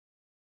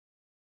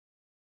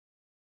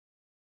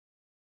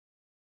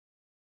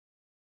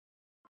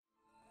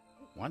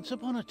Once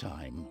upon a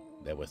time,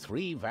 there were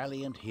 3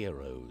 valiant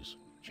heroes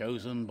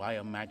chosen by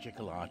a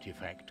magical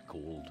artifact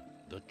called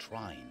the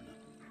Trine.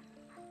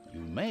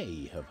 You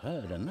may have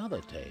heard another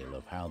tale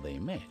of how they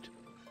met.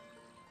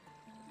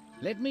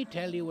 Let me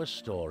tell you a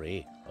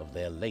story of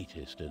their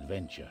latest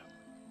adventure.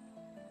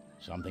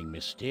 Something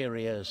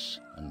mysterious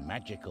and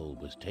magical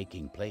was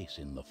taking place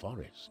in the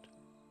forest.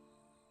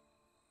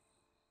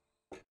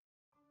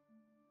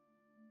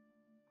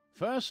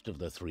 First of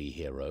the 3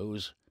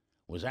 heroes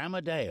was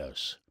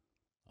Amadeus,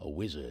 a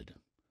wizard.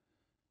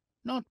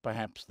 Not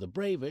perhaps the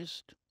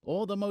bravest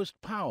or the most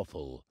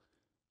powerful,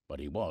 but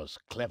he was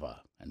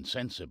clever and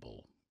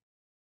sensible.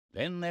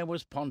 Then there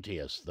was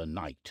Pontius the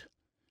knight,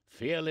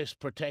 fearless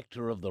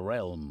protector of the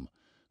realm,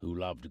 who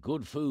loved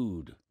good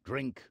food,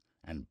 drink,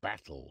 and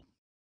battle.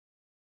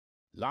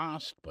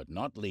 Last but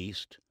not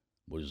least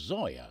was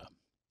Zoya,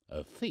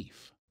 a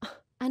thief.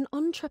 An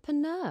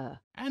entrepreneur.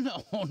 An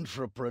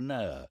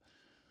entrepreneur.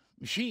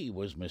 She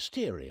was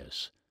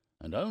mysterious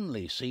and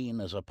only seen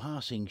as a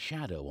passing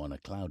shadow on a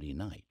cloudy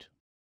night.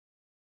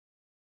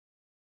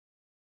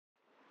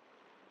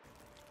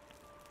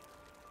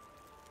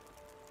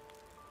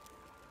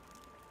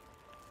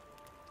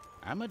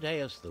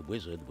 Amadeus the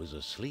wizard was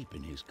asleep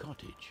in his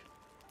cottage.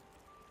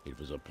 It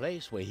was a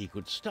place where he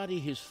could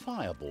study his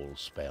fireball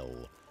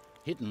spell,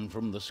 hidden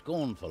from the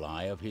scornful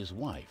eye of his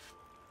wife.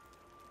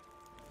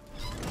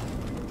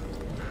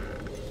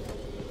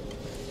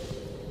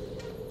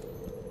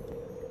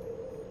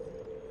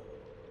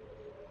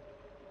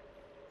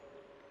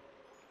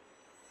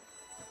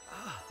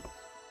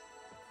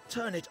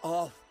 Turn it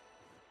off.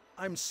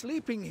 I'm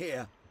sleeping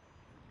here.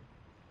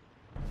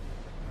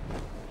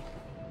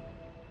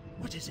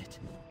 What is it?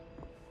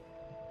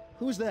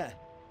 Who's there?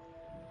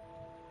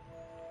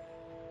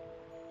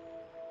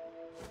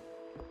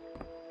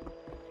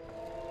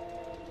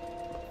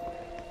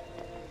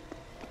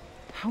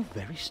 How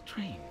very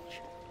strange.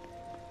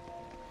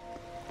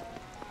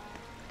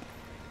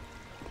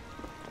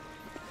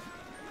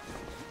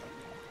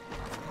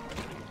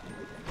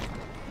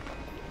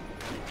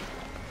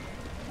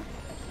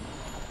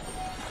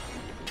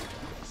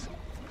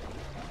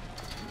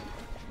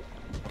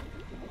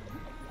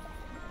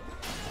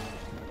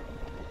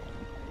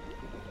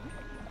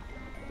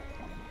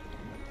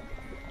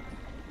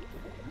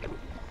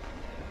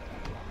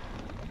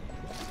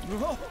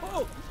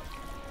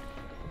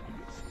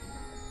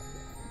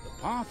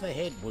 The path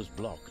ahead was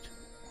blocked,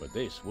 but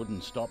this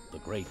wouldn't stop the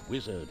great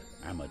wizard,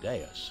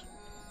 Amadeus.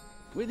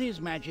 With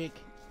his magic,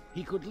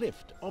 he could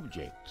lift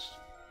objects.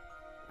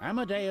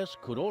 Amadeus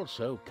could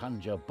also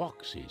conjure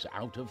boxes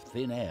out of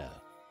thin air.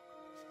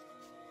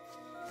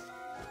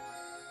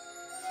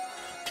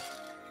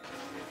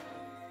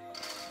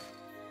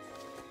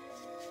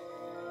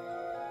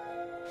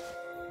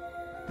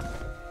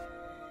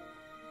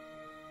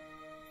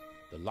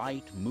 The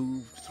light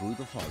moved through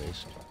the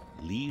forest,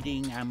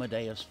 leading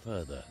Amadeus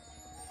further.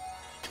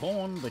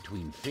 Torn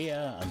between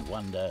fear and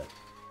wonder,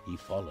 he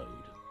followed.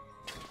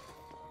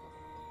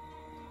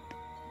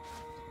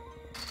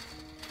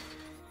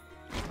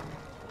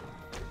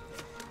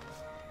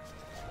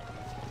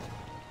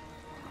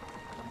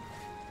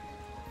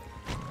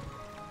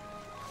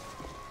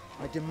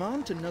 I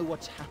demand to know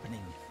what's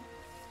happening.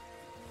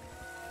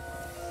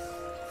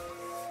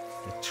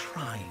 The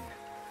Trine.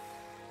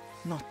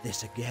 Not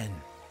this again.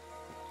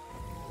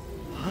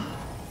 Huh?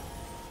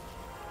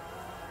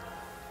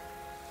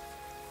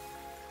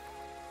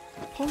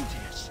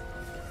 Pontius!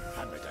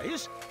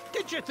 Amadeus,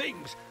 get your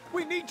things!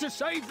 We need to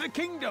save the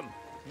kingdom!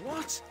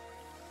 What?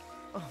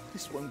 Oh,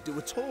 this won't do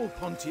at all,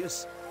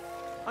 Pontius.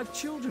 I've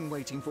children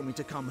waiting for me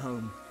to come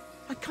home.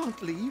 I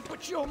can't leave.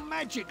 But your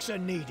magics are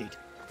needed.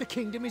 The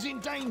kingdom is in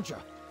danger.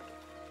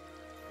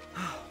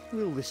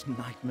 Will this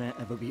nightmare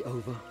ever be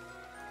over?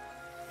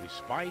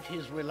 Despite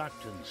his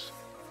reluctance,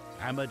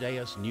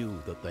 Amadeus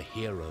knew that the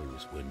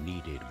heroes were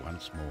needed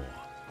once more.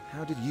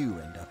 How did you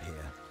end up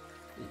here?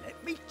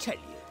 Let me tell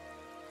you.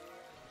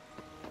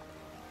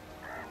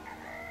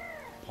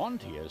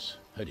 Pontius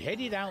had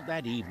headed out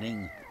that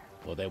evening,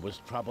 for there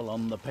was trouble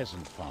on the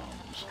peasant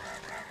farms.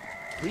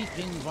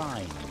 Creeping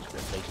vines were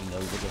taking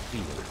over the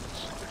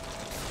fields.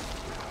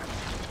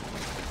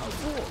 A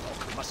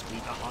warlock must be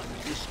behind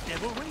this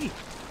devilry.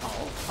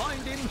 I'll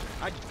find him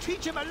and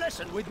teach him a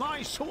lesson with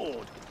my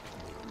sword.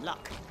 With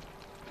luck,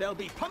 there'll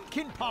be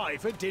pumpkin pie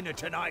for dinner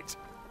tonight.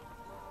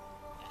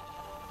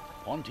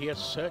 Pontius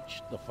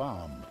searched the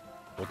farm,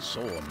 but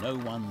saw no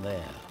one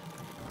there.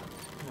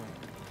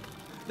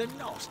 The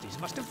nasties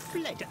must have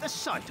fled at the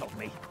sight of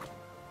me.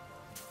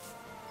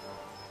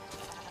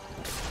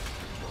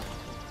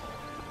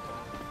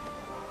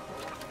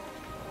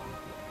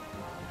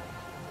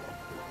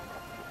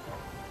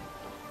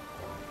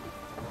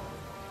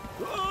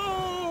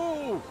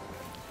 Oh!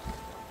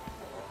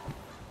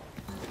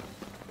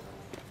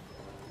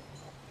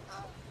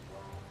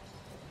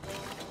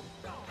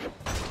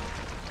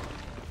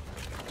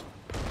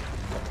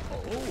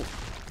 Oh,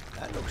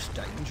 that looks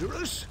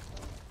dangerous.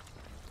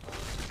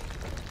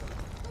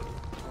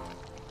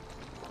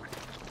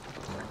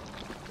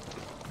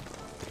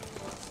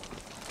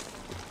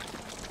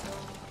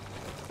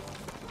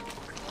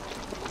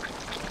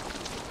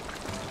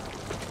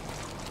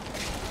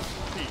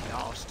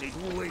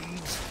 blasted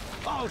weeds.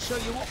 I'll show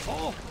you what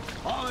for.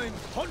 I'm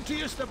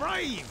Pontius the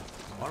Brave,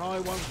 and I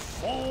won't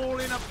fall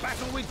in a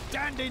battle with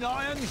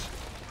dandelions.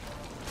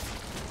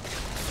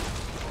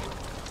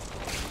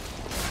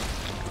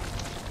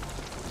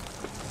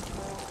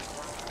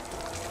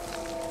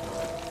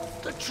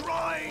 The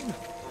Trine!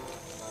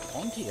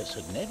 Pontius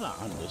had never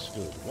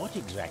understood what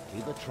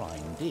exactly the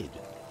Trine did,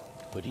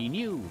 but he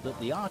knew that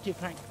the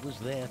artifact was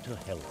there to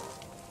help.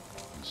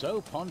 And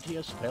so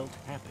Pontius felt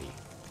happy.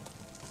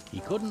 He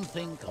couldn't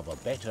think of a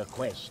better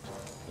quest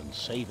than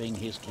saving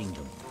his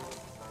kingdom.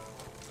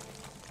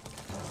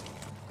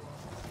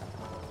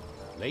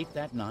 Late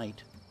that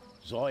night,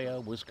 Zoya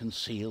was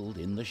concealed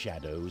in the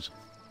shadows,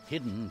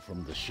 hidden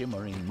from the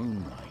shimmering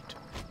moonlight.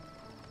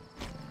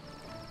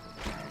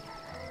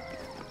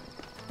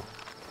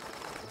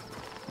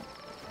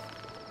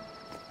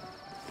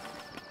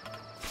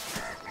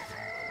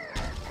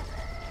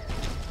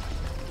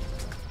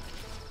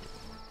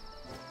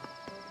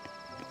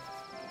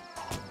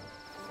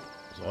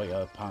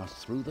 Zoya passed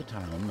through the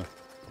town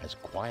as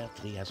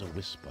quietly as a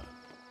whisper.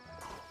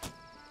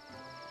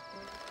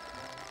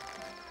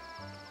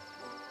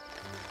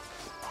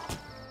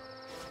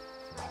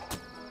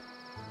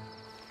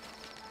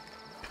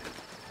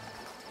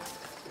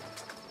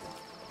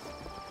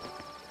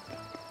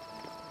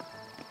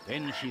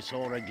 Then she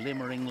saw a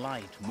glimmering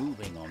light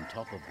moving on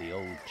top of the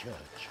old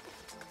church.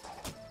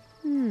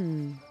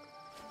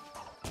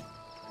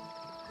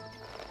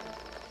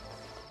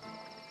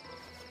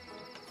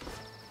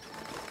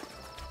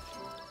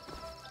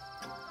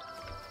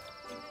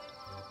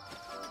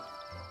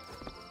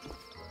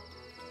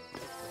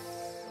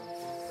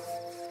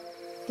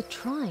 The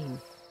Trine.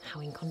 How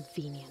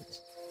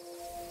inconvenient.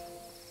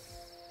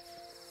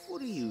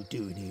 What are you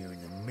doing here in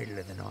the middle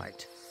of the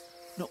night?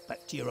 Not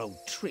back to your old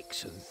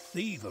tricks and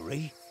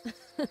thievery.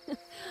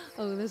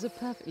 Oh, there's a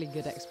perfectly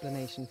good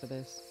explanation for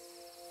this.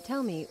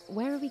 Tell me,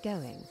 where are we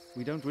going?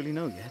 We don't really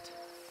know yet.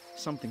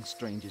 Something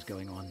strange is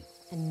going on.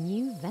 A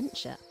new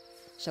venture.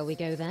 Shall we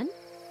go then?